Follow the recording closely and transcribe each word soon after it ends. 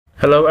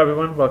Hello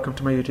everyone, welcome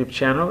to my YouTube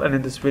channel, and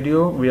in this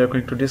video we are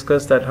going to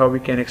discuss that how we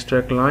can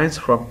extract lines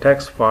from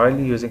text file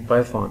using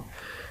Python.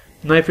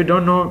 Now if you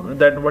don't know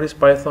that what is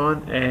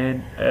Python,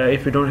 and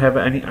if you don't have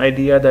any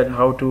idea that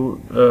how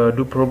to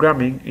do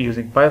programming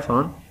using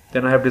Python,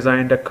 then I have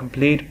designed a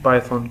complete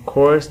Python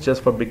course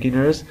just for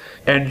beginners,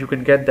 and you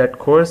can get that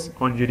course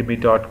on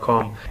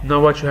udemy.com.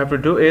 Now what you have to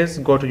do is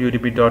go to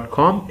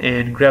udemy.com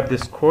and grab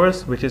this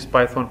course, which is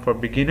Python for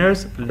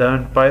beginners,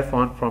 learn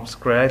Python from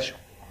scratch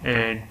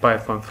and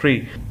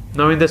Python3.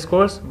 Now in this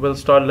course we'll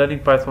start learning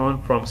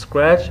Python from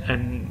scratch,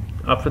 and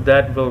after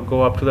that we'll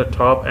go up to the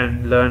top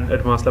and learn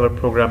advanced level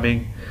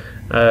programming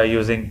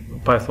using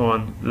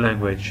Python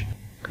language.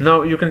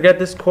 Now you can get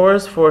this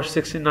course for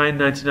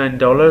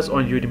 $69.99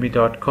 on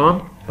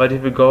udemy.com, but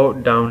if you go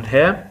down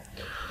here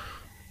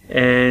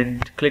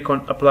and click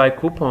on apply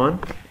coupon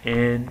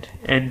and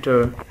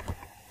enter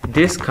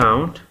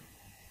discount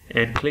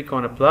and click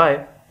on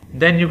apply,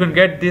 then you can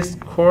get this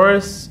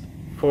course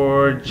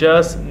for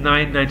just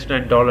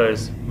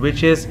 $9.99,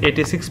 which is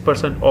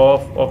 86%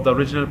 off of the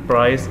original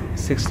price,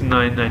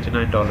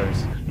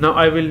 $69.99. Now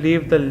I will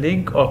leave the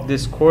link of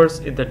this course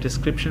in the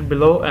description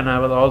below, and I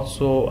will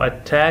also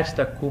attach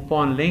the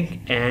coupon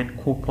link and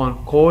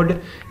coupon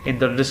code in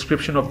the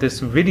description of this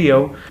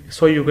video,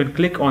 so you can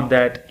click on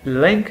that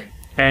link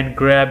and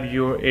grab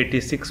your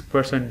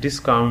 86%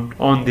 discount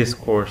on this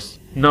course.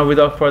 Now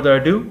without further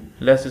ado,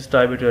 let's just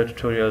dive into the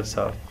tutorial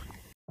itself.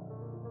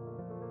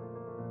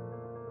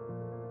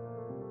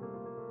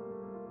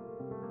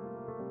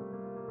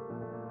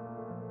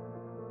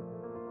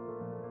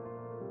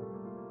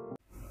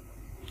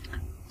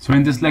 So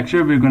in this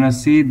lecture we're going to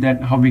see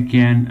that how we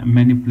can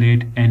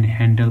manipulate and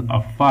handle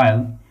a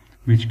file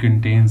which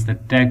contains the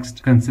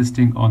text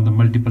consisting on the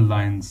multiple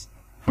lines.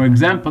 For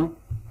example,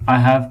 I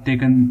have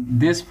taken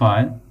this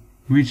file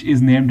which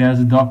is named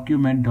as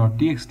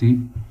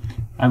document.txt.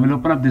 I will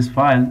open up this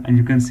file, and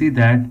you can see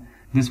that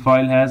this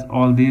file has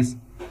all these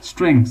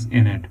strings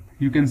in it.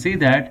 You can see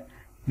that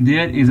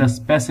there is a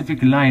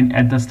specific line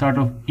at the start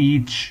of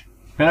each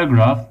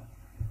paragraph,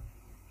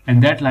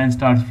 and that line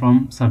starts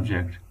from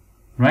subject,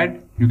 right?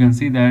 You can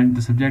see that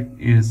the subject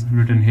is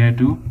written here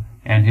too,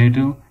 and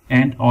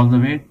all the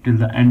way till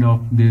the end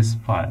of this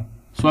file.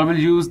 So I will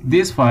use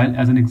this file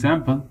as an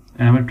example,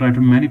 and I will try to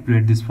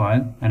manipulate this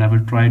file, and I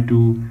will try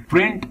to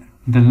print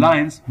the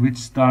lines which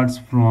starts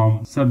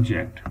from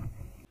subject.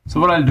 So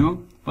what I'll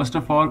do, first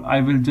of all, I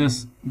will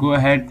just go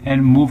ahead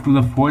and move to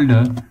the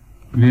folder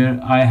where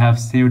I have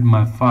saved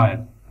my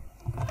file,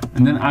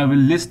 and then I will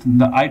list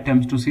the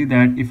items to see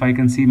that if I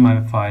can see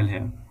my file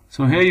here.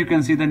 So here you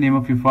can see the name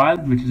of your file,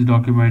 which is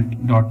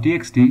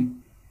document.txt.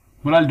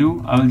 What I'll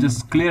do, I will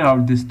just clear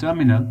out this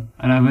terminal,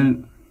 and I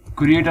will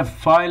create a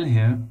file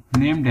here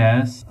named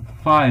as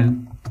file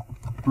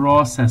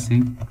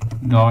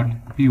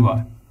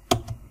processing.py.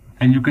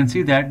 And you can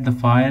see that the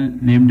file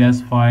named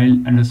as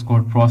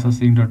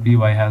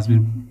file_processing.py has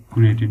been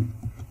created.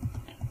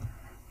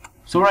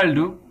 So what I'll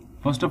do,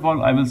 first of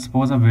all, I will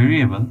suppose a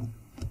variable,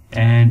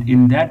 and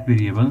in that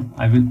variable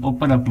I will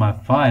open up my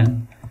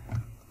file,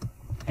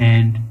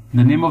 and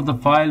the name of the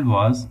file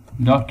was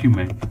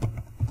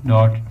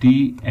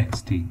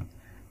document.txt.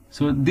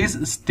 So this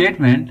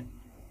statement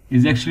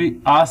is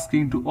actually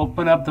asking to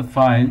open up the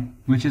file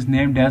which is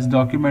named as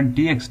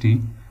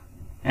document.txt,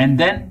 and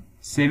then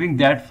saving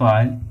that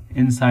file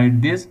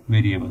inside this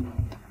variable.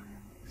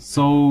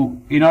 So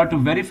in order to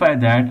verify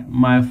that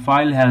my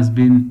file has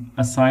been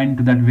assigned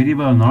to that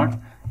variable or not,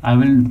 I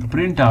will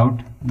print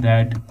out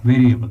that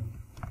variable.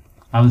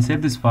 I will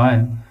save this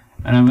file,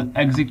 and I will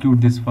execute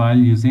this file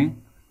using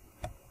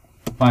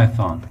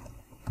Python.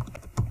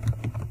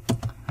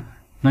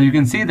 Now you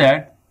can see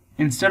that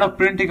instead of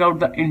printing out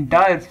the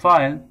entire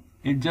file,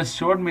 it just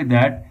showed me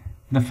that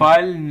the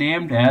file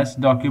named as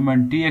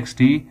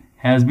document.txt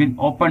has been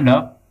opened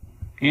up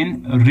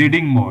in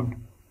reading mode,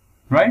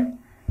 right?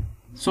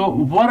 So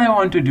what I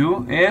want to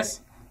do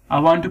is I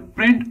want to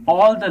print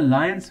all the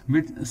lines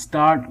which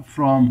start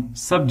from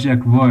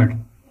subject word,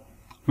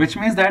 which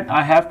means that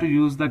I have to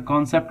use the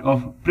concept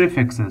of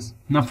prefixes.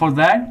 Now for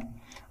that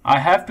I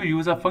have to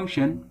use a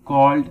function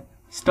called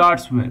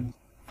starts with.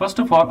 First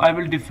of all, I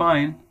will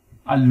define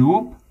a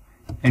loop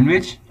in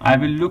which I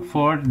will look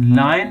for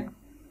line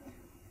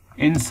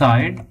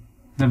inside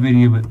the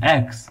variable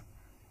x,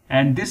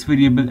 and this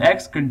variable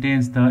x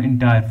contains the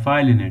entire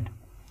file in it.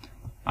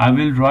 I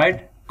will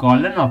write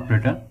colon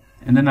operator,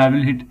 and then I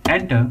will hit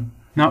enter.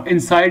 Now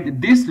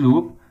inside this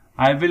loop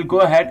I will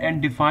go ahead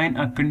and define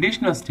a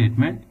conditional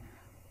statement,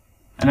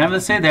 and I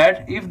will say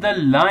that if the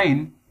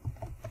line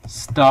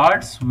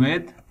starts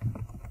with,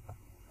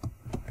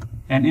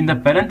 and in the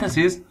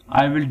parentheses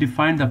I will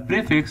define the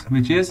prefix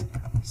which is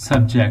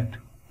subject,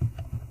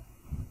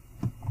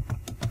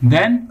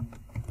 then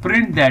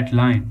print that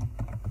line.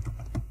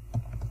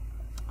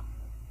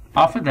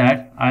 After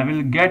that I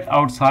will get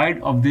outside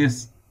of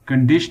this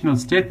conditional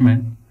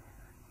statement,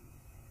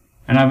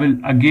 and I will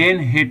again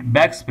hit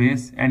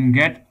backspace and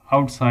get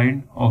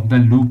outside of the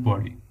loop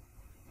body.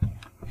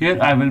 Here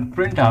I will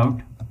print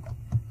out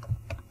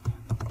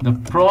the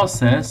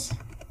process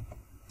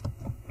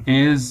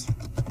is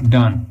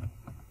done.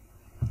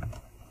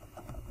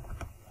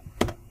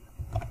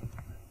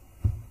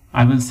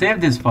 I will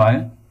save this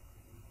file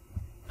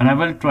and I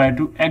will try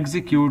to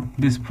execute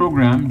this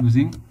program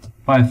using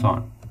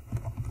Python.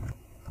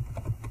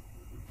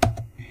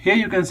 Here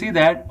you can see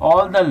that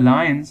all the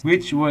lines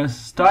which were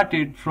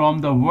started from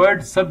the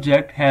word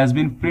subject has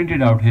been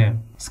printed out here,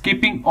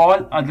 skipping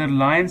all other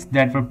lines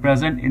that were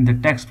present in the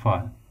text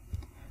file.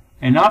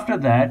 And after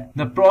that,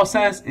 the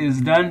process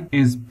is done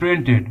is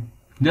printed,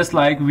 just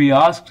like we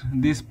asked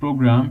this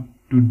program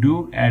to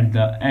do at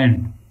the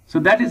end. So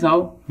that is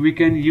how we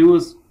can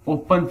use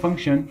open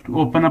function to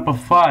open up a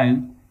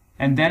file,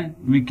 and then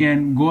we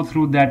can go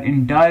through that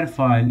entire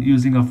file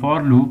using a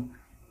for loop,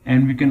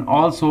 and we can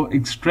also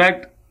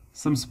extract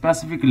some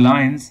specific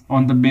lines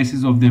on the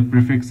basis of their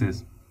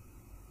prefixes.